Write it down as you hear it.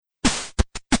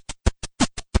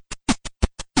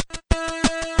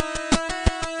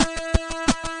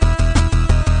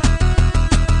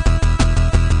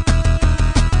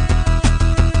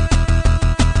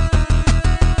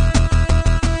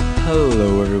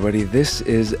everybody. This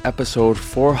is episode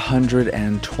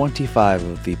 425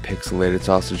 of the Pixelated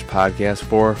Sausage Podcast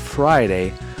for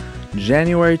Friday,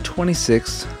 January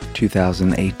 26,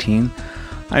 2018.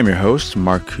 I'm your host,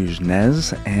 Mark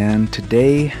Kuznez, and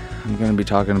today I'm going to be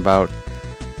talking about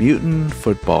Mutant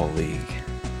Football League.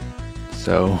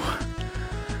 So,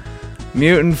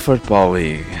 Mutant Football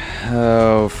League.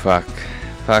 Oh, fuck.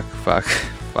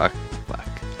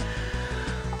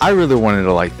 I really wanted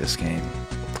to like this game.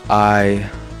 I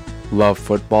love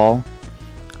football.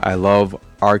 I love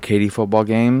arcadey football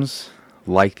games,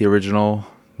 like the original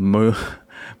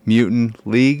Mutant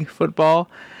League football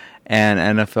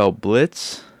and NFL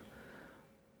Blitz.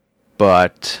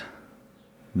 But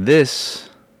this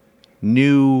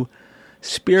new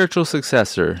spiritual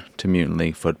successor to Mutant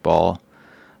League football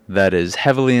that is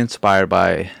heavily inspired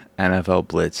by NFL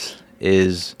Blitz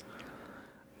is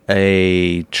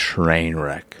a train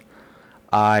wreck.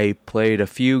 I played a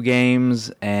few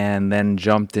games and then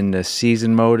jumped into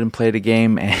season mode and played a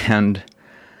game, and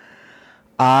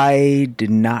I did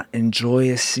not enjoy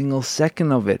a single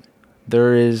second of it.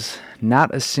 There is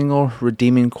not a single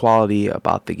redeeming quality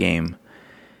about the game,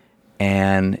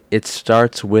 and it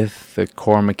starts with the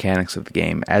core mechanics of the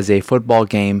game. As a football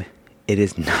game, it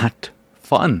is not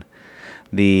fun.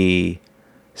 The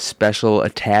special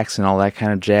attacks and all that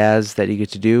kind of jazz that you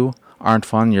get to do aren't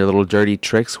fun. Your little dirty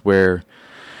tricks where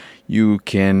you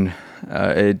can,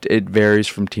 it varies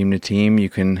from team to team. You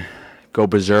can go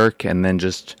berserk and then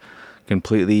just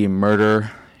completely murder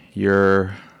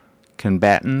your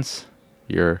combatants,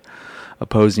 your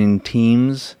opposing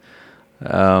teams.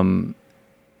 That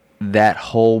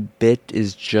whole bit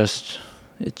is just,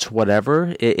 it's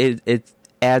whatever. It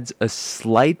adds a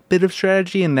slight bit of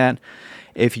strategy in that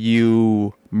if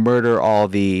you murder all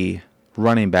the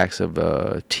running backs of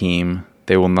a team,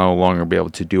 they will no longer be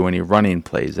able to do any running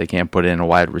plays. They can't put in a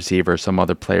wide receiver or some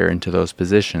other player into those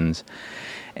positions.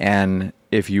 And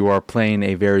if you are playing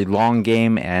a very long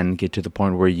game and get to the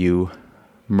point where you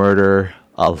murder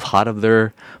a lot of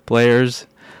their players,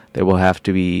 they will have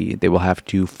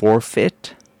to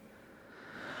forfeit.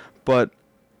 But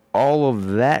all of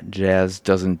that jazz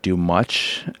doesn't do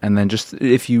much. And then just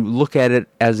if you look at it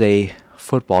as a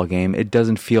football game, it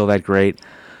doesn't feel that great.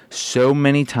 So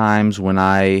many times when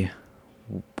I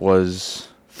was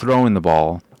throwing the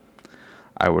ball,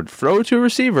 I would throw it to a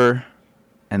receiver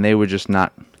and they would just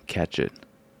not catch it.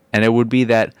 And it would be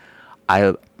that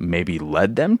I maybe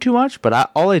led them too much, but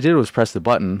all I did was press the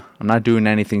button. I'm not doing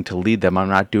anything to lead them. I'm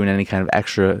not doing any kind of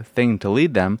extra thing to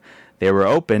lead them. They were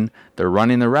open. They're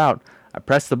running the route. I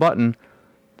press the button.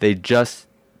 They just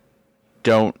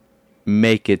don't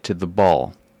make it to the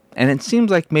ball. And it seems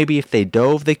like maybe if they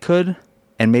dove, they could.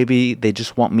 And maybe they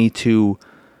just want me to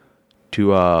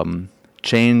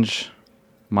change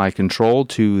my control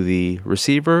to the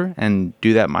receiver and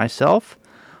do that myself.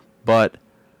 But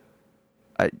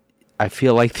I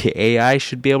feel like the AI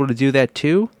should be able to do that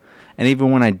too. And even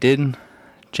when I did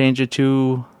change it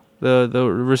to the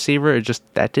receiver,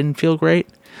 that didn't feel great.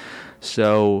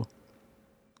 So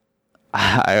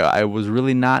I was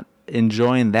really not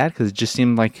enjoying that because it just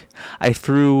seemed like I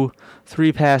threw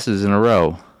 3 passes in a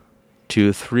row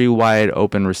to 3 wide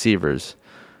open receivers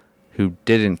who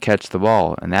didn't catch the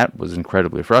ball, and that was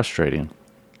incredibly frustrating.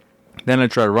 Then I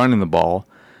tried running the ball,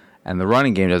 and the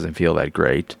running game doesn't feel that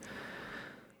great.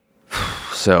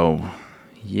 So,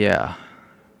 yeah.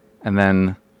 And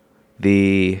then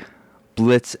the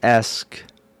Blitz-esque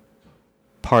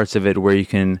parts of it where you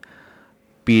can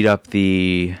beat up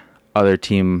the other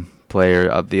team player,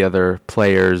 of the other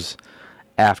players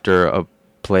after a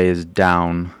play is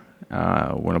down,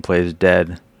 when a play is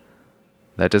dead.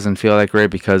 That doesn't feel that great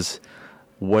because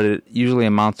what it usually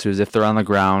amounts to is if they're on the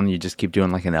ground, you just keep doing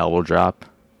like an elbow drop.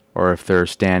 Or if they're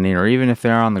standing, or even if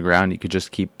they're on the ground, you could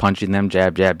just keep punching them,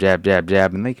 jab, jab, jab, jab,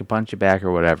 jab, and they can punch you back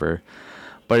or whatever.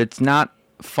 But it's not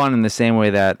fun in the same way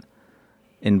that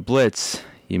in Blitz,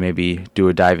 you maybe do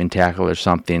a diving tackle or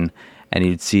something, and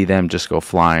you'd see them just go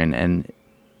flying, and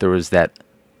there was that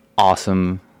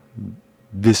awesome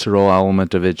visceral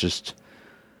element of it just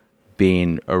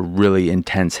being a really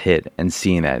intense hit and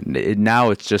seeing that. Now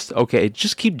it's just, okay,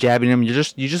 just keep jabbing them. You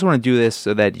just want to do this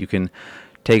so that you can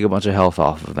take a bunch of health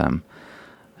off of them.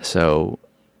 So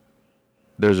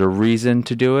there's a reason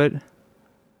to do it,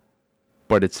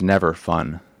 but it's never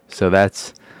fun. So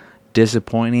that's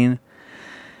disappointing.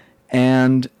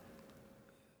 And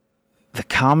the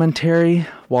commentary,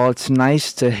 while it's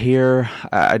nice to hear,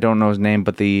 I don't know his name,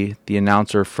 but the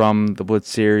announcer from the Blitz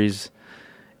series,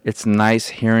 it's nice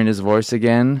hearing his voice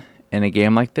again in a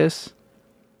game like this,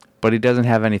 but he doesn't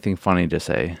have anything funny to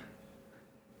say.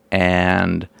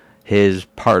 And his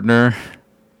partner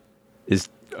is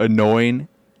annoying,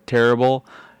 terrible.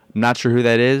 I'm not sure who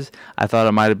that is. I thought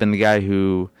it might have been the guy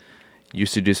who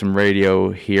used to do some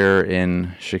radio here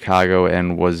in Chicago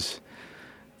and was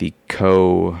the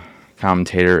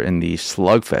co-commentator in the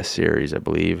Slugfest series, I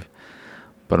believe.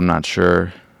 But I'm not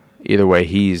sure. Either way,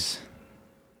 he's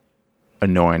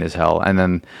annoying as hell. And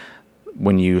then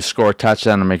when you score a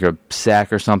touchdown or make a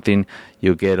sack or something,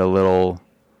 you'll get a little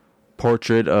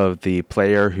portrait of the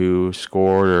player who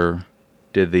scored or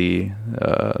did the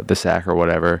sack or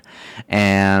whatever,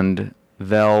 and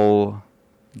they'll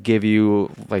give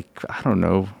you, like, I don't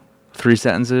know, 3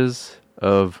 sentences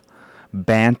of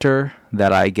banter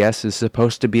that I guess is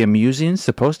supposed to be amusing,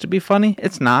 supposed to be funny.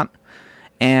 It's not.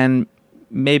 And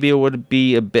maybe it would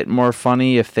be a bit more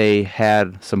funny if they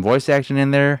had some voice acting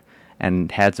in there and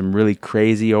had some really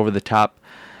crazy over-the-top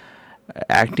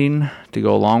acting to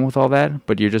go along with all that.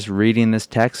 But you're just reading this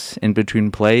text in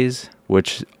between plays,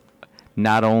 which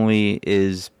not only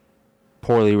is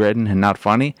poorly written and not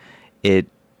funny, it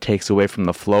takes away from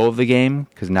the flow of the game,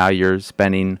 because now you're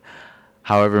spending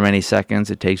however many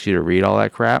seconds it takes you to read all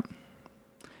that crap.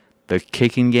 The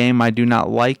kicking game I do not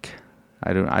like.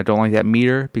 I don't like that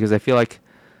meter, because I feel like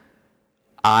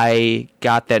I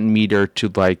got that meter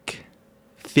to like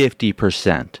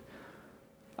 50%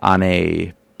 on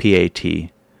a PAT,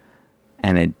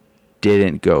 and it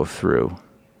didn't go through.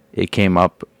 It came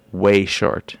up way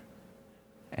short.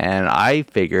 And I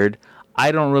figured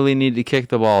I don't really need to kick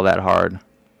the ball that hard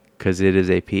because it is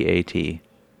a PAT.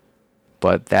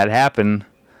 But that happened,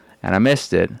 and I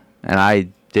missed it. And I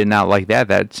did not like that.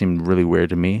 That seemed really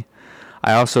weird to me.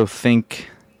 I also think,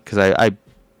 because I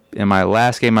in my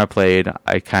last game I played,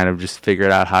 I kind of just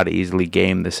figured out how to easily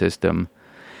game the system.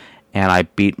 And I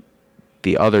beat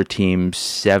the other team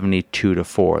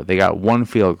 72-4. They got 1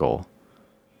 field goal,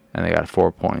 and they got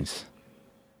 4 points.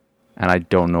 And I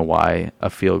don't know why a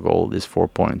field goal is 4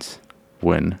 points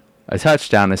when a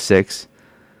touchdown is 6.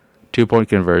 2-point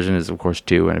conversion is, of course,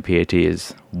 2, and a PAT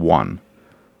is 1.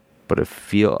 But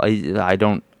I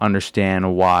don't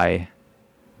understand why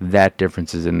that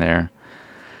difference is in there.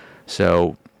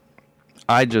 So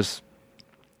I just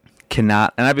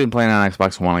cannot. And I've been playing on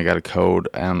Xbox One. I got a code,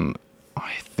 and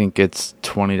I think it's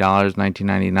 $20,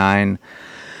 $19.99.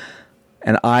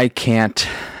 And I can't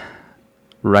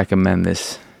recommend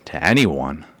this to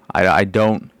anyone. I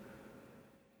don't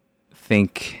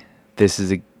think this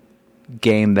is a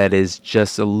game that is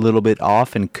just a little bit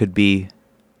off and could be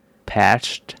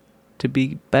patched to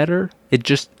be better.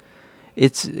 It's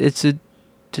a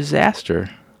disaster.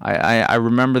 I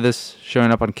remember this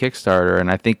showing up on Kickstarter,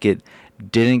 and I think it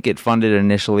didn't get funded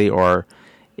initially, or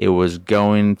it was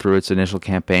going through its initial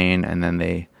campaign, and then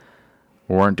they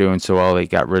weren't doing so well. They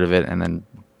got rid of it and then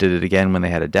did it again when they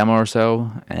had a demo or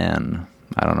so, and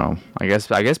I don't know. I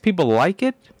guess people like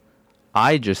it.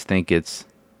 I just think it's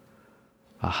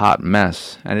a hot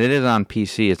mess. And it is on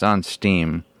PC. It's on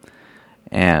Steam.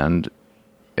 And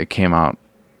it came out,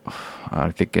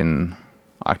 I think, in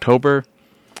October.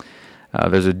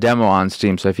 There's a demo on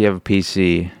Steam, so if you have a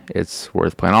PC, it's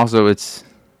worth playing. Also, it's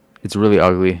really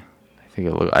ugly.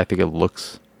 I think it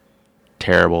looks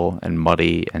terrible and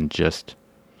muddy and just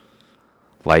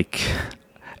like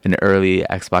an early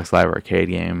Xbox Live Arcade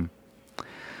game.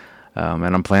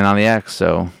 And I'm playing on the X,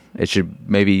 so it should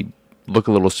maybe look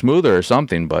a little smoother or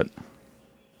something, but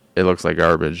it looks like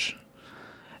garbage.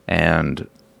 And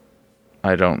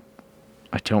I don't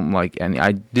like any.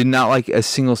 I did not like a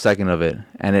single second of it,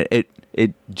 and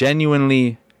it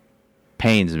genuinely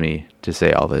pains me to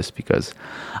say all this, because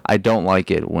I don't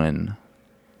like it when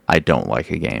I don't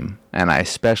like a game, and I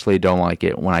especially don't like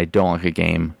it when I don't like a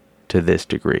game to this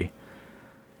degree,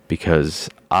 because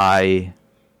I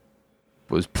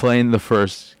was playing the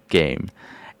first game,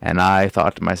 and I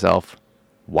thought to myself,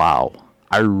 wow,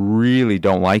 I really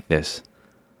don't like this,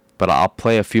 but I'll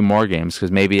play a few more games,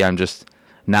 because maybe I'm just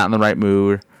not in the right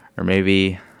mood, or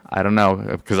maybe, I don't know,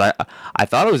 because I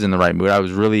thought I was in the right mood. I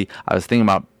was thinking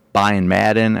about buying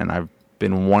Madden, and I've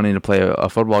been wanting to play a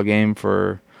football game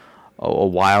for a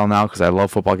while now, because I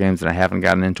love football games, and I haven't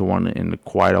gotten into one in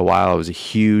quite a while. I was a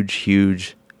huge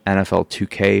NFL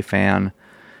 2K fan,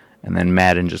 and then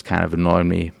Madden just kind of annoyed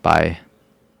me by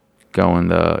going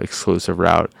the exclusive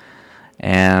route.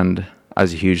 And I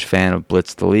was a huge fan of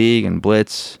Blitz the League and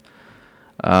Blitz.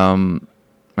 And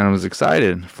I was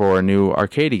excited for a new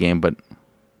arcade game, but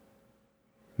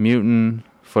Mutant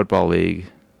Football League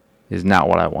is not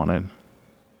what I wanted.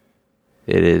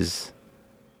 It is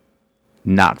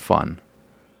not fun.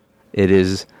 It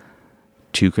is,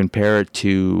 to compare it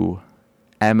to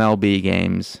MLB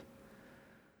games,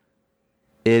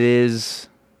 it is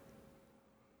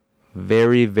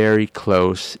very, very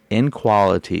close in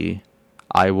quality.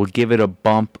 I will give it a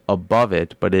bump above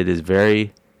it, but it is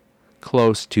very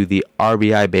close to the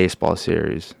RBI baseball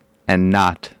series and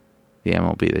not the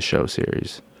MLB The Show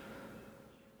series.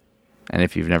 And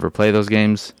if you've never played those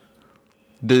games,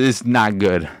 this is not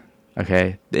good.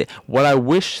 Okay? What I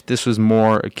wish this was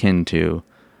more akin to,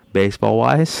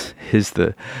 baseball-wise, is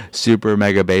the Super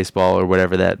Mega Baseball or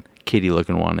whatever that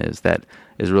kitty-looking one is. That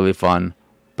is really fun,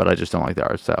 but I just don't like the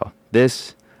art style.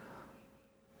 This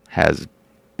has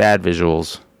bad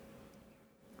visuals,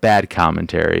 bad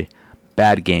commentary,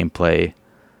 bad gameplay,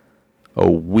 a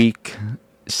weak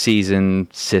season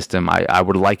system. I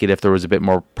would like it if there was a bit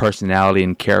more personality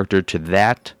and character to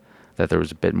that there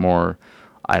was a bit more,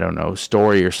 I don't know,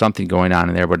 story or something going on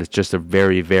in there, but it's just a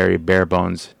very, very bare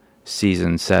bones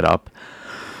season setup.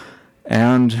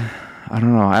 And I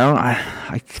don't know,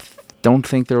 I don't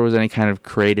think there was any kind of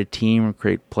create a team or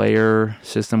create player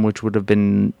system, which would have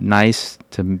been nice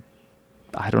to,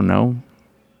 I don't know,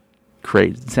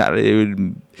 create. It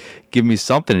would give me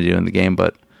something to do in the game,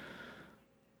 but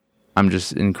I'm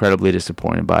just incredibly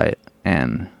disappointed by it,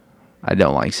 and I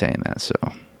don't like saying that, so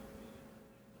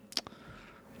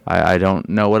I don't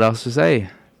know what else to say.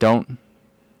 Don't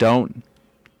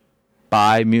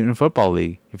buy Mutant Football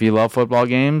League. If you love football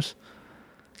games,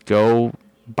 go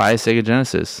buy a Sega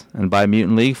Genesis and buy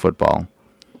Mutant League Football,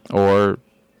 or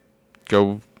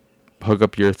go hook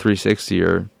up your 360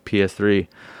 or PS3,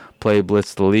 play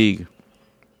Blitz the League.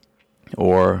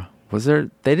 Or was there?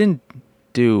 They didn't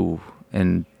do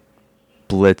an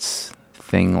Blitz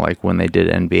thing like when they did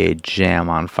NBA Jam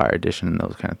on Fire Edition and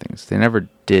those kind of things. They never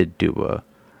did do a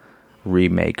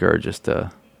remake or just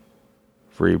a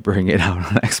bring it out on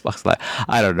Xbox Live.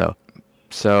 I don't know.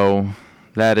 So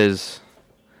that is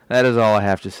all I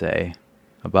have to say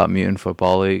about Mutant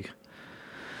Football League.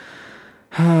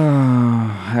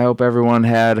 I hope everyone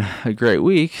had a great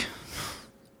week,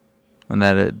 and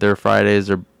that their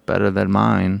Fridays are better than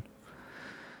mine.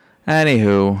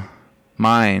 Anywho,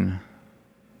 mine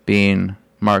being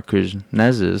Mark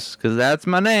Kuznez's, because that's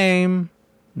my name.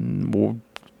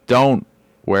 Don't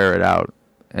wear it out.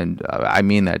 And I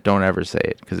mean that. Don't ever say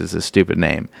it, because it's a stupid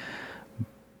name.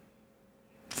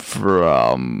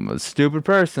 From a stupid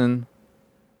person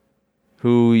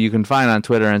who you can find on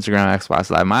Twitter, Instagram, Xbox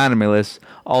Live, my enemy list,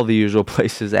 all the usual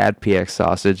places, at PX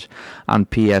Sausage. On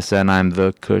PSN, I'm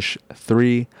the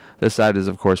Kush3. This site is,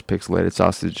 of course,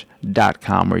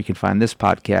 pixelatedsausage.com, where you can find this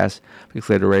podcast,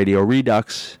 Pixelated Radio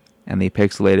Redux, and the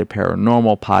Pixelated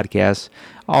Paranormal podcast.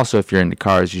 Also, if you're into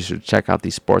cars, you should check out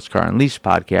the Sports Car Unleashed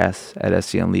podcast at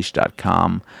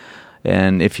scunleashed.com.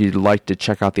 And if you'd like to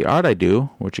check out the art I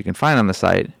do, which you can find on the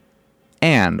site,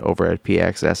 and over at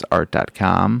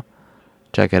pxsart.com,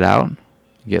 check it out.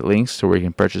 You get links to where you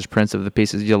can purchase prints of the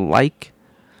pieces you like.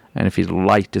 And if you'd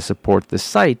like to support the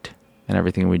site and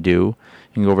everything we do,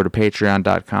 you can go over to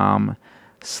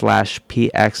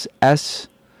patreon.com/pxs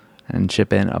and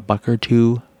chip in $1 or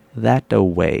 $2 that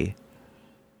way.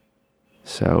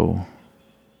 So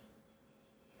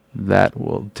that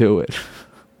will do it.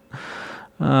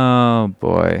 Oh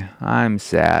boy, I'm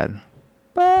sad.